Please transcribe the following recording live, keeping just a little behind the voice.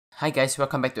Hi guys,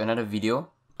 welcome back to another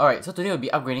video. Alright, so today we'll be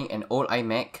upgrading an old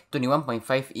iMac,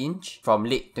 21.5 inch from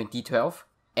late 2012.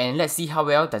 And let's see how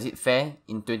well does it fare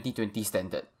in 2020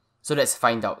 standard. So let's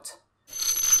find out.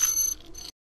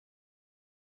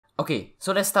 Okay,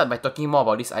 so let's start by talking more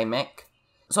about this iMac.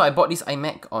 So I bought this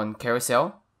iMac on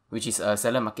Carousel, which is a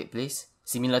seller marketplace,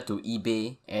 similar to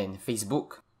eBay and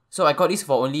Facebook. So I got this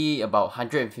for only about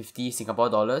 150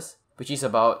 Singapore dollars, which is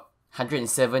about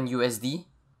 107 USD.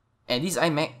 And this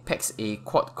iMac packs a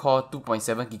quad-core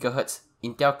 2.7 GHz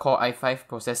Intel Core i5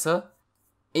 processor,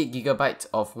 8GB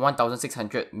of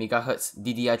 1600 MHz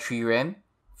DDR3 RAM,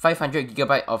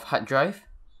 500GB of hard drive,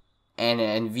 and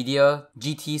an NVIDIA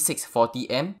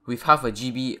GT640M with half a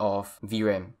GB of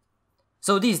VRAM.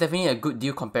 So this is definitely a good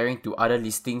deal comparing to other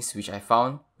listings which I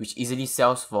found, which easily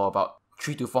sells for about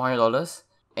 $300 to $400.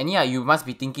 And yeah, you must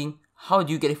be thinking, how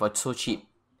do you get it for so cheap?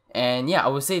 And yeah, I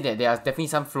would say that there are definitely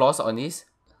some flaws on this.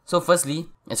 So firstly,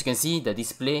 as you can see, the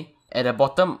display, at the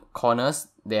bottom corners,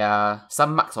 there are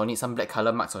some marks on it, some black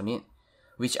color marks on it,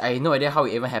 which I have no idea how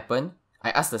it even happened.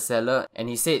 I asked the seller and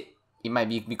he said it might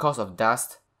be because of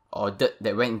dust or dirt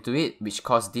that went into it which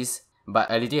caused this, but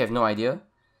I literally have no idea.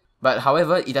 But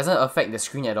however, it doesn't affect the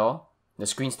screen at all. The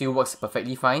screen still works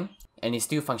perfectly fine and is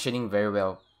still functioning very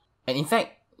well. And in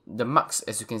fact, the marks,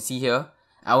 as you can see here,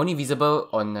 are only visible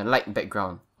on a light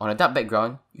background. On a dark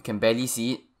background, you can barely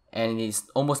see it, and it is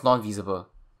almost non-visible.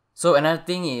 So another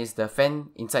thing is the fan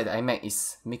inside the iMac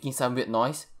is making some weird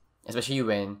noise, especially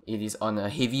when it is on a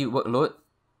heavy workload.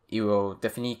 It will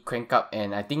definitely crank up,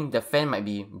 and I think the fan might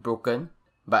be broken,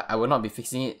 but I will not be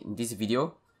fixing it in this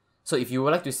video. So if you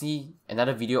would like to see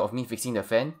another video of me fixing the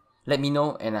fan, let me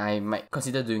know and I might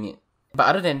consider doing it. But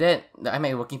other than that, the iMac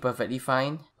is working perfectly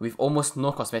fine with almost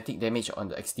no cosmetic damage on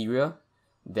the exterior.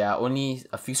 There are only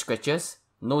a few scratches,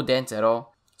 no dents at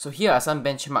all. So here are some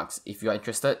benchmarks if you are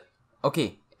interested.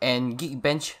 Okay, and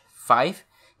Geekbench 5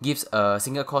 gives a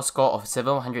single core score of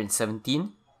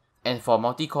 717, and for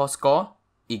multi-core score,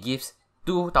 it gives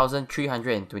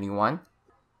 2321.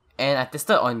 And I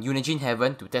tested on Unigine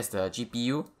Heaven to test the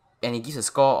GPU, and it gives a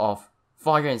score of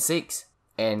 406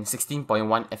 and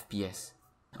 16.1 FPS.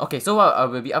 Okay, so what I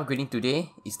will be upgrading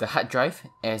today is the hard drive,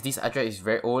 as this hard drive is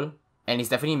very old, and it's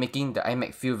definitely making the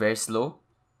iMac feel very slow.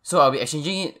 So I'll be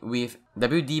exchanging it with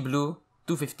WD Blue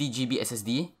 250GB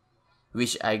SSD,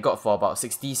 which I got for about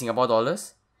 60 Singapore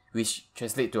dollars, which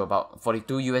translates to about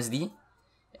 42 USD.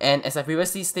 And as I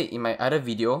previously stated in my other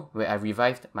video where I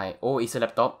revived my old Acer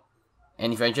laptop,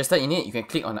 and if you're interested in it, you can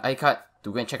click on the iCard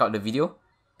to go and check out the video.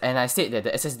 And I said that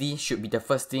the SSD should be the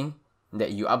first thing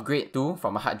that you upgrade to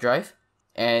from a hard drive,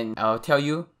 and I'll tell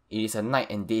you, it is a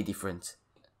night and day difference.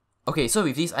 Okay, so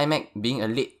with this iMac being a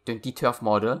late 2012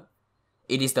 model,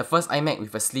 it is the first iMac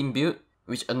with a slim build,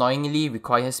 which annoyingly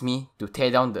requires me to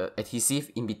tear down the adhesive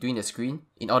in between the screen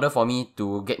in order for me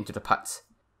to get into the parts.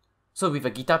 So with a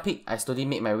guitar pick, I slowly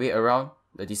made my way around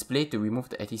the display to remove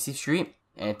the adhesive strip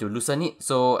and to loosen it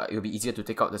so it will be easier to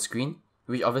take out the screen,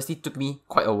 which obviously took me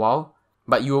quite a while.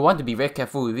 But you will want to be very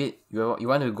careful with it. You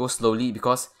want to go slowly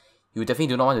because you definitely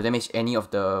do not want to damage any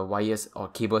of the wires or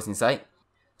cables inside.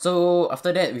 So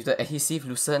after that, with the adhesive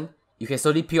loosened, you can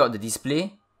slowly peel out the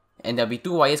display, and there will be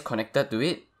two wires connected to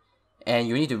it, and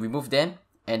you need to remove them,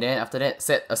 and then after that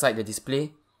set aside the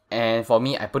display. And for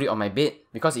me, I put it on my bed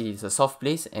because it is a soft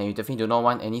place and you definitely do not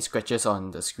want any scratches on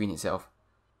the screen itself.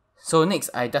 So next,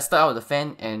 I dusted out the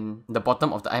fan and the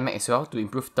bottom of the iMac as well to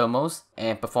improve thermals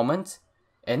and performance.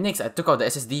 And next, I took out the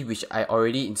SSD which I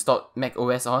already installed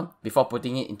macOS on before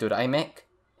putting it into the iMac.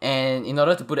 And in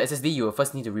order to put the SSD, you will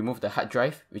first need to remove the hard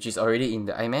drive which is already in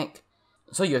the iMac.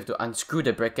 So you have to unscrew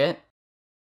the bracket,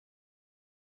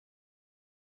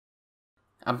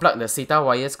 unplug the SATA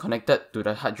wires connected to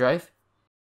the hard drive,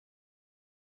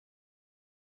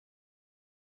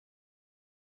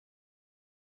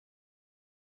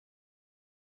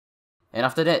 and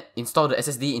after that, install the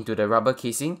SSD into the rubber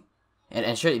casing and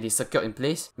ensure it is secured in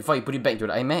place before you put it back to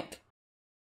the iMac.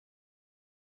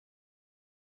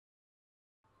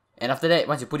 And after that,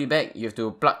 once you put it back, you have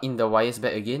to plug in the wires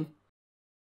back again.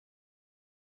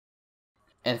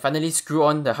 And finally, screw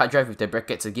on the hard drive with the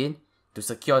brackets again to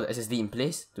secure the SSD in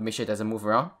place to make sure it doesn't move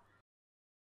around.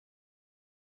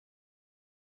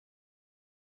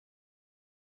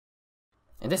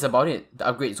 And that's about it. The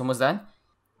upgrade is almost done.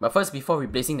 But first, before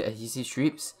replacing the adhesive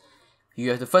strips, you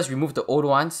have to first remove the old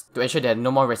ones to ensure there are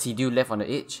no more residue left on the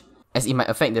edge, as it might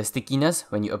affect the stickiness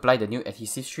when you apply the new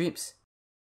adhesive strips.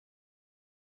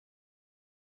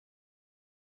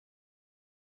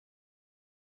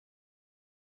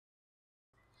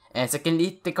 And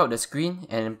secondly, take out the screen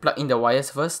and plug in the wires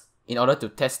first in order to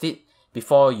test it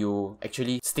before you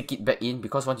actually stick it back in,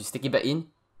 because once you stick it back in,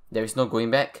 there is no going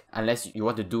back unless you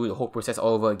want to do the whole process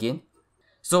all over again.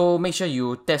 So make sure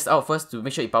you test out first to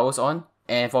make sure it powers on.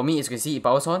 And for me, as you can see, it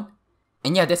powers on.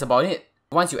 And yeah, that's about it.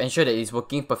 Once you ensure that it's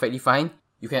working perfectly fine,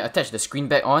 you can attach the screen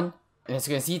back on. And as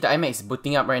you can see, the iMac is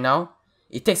booting up right now.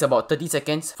 It takes about 30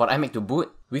 seconds for the iMac to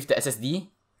boot with the SSD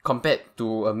compared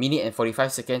to a minute and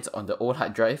 45 seconds on the old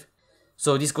hard drive.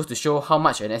 So this goes to show how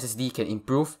much an SSD can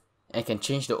improve and can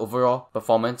change the overall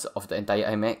performance of the entire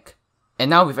iMac. And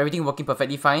now with everything working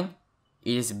perfectly fine,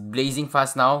 it is blazing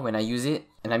fast now when I use it.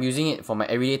 And I'm using it for my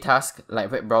everyday tasks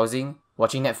like web browsing,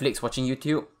 watching Netflix, watching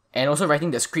YouTube, and also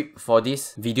writing the script for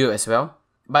this video as well.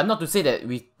 But not to say that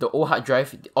with the old hard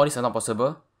drive, all these are not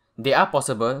possible. They are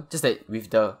possible, just that with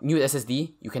the new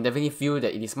SSD, you can definitely feel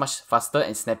that it is much faster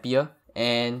and snappier.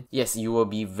 And yes, you will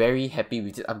be very happy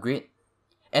with this upgrade.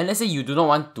 And let's say you do not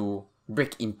want to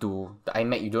break into the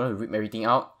iMac, you don't want to rip everything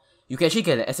out, you can actually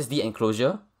get an SSD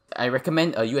enclosure. I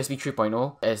recommend a USB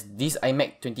 3.0 as this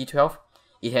iMac 2012,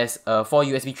 it has 4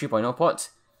 USB 3.0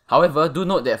 ports. However, do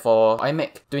note that for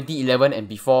iMac 2011 and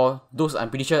before, those I'm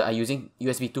pretty sure are using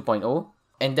USB 2.0.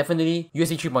 And definitely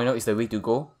USB 3.0 is the way to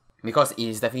go because it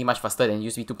is definitely much faster than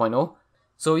USB 2.0.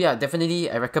 So yeah,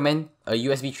 definitely I recommend a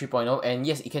USB 3.0, and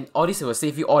yes, all this will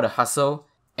save you all the hassle.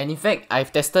 And in fact,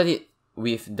 I've tested it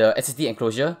with the SSD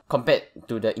enclosure compared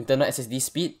to the internal SSD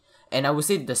speed, and I would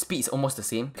say the speed is almost the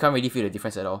same. You can't really feel the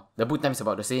difference at all. The boot time is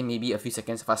about the same, maybe a few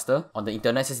seconds faster on the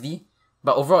internal SSD,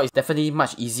 but overall it's definitely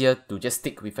much easier to just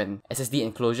stick with an SSD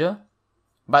enclosure.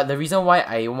 But the reason why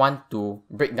I want to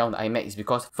break down the iMac is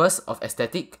because first of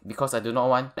aesthetic, because I do not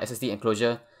want the SSD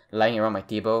enclosure lying around my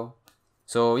table.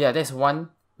 So yeah, that's one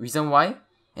reason why.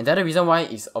 And the other reason why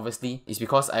is obviously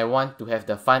because I want to have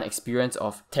the fun experience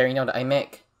of tearing down the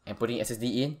iMac and putting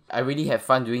SSD in. I really have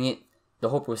fun doing it, the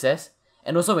whole process.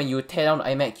 And also when you tear down the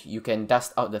iMac, you can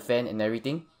dust out the fan and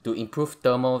everything to improve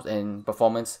thermals and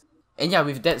performance. And yeah,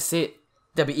 with that said,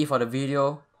 that'll be it for the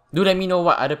video. Do let me know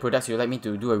what other products you'd like me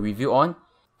to do a review on.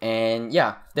 And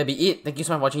yeah, that'll be it. Thank you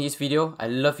so much for watching this video. I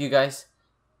love you guys.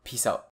 Peace out.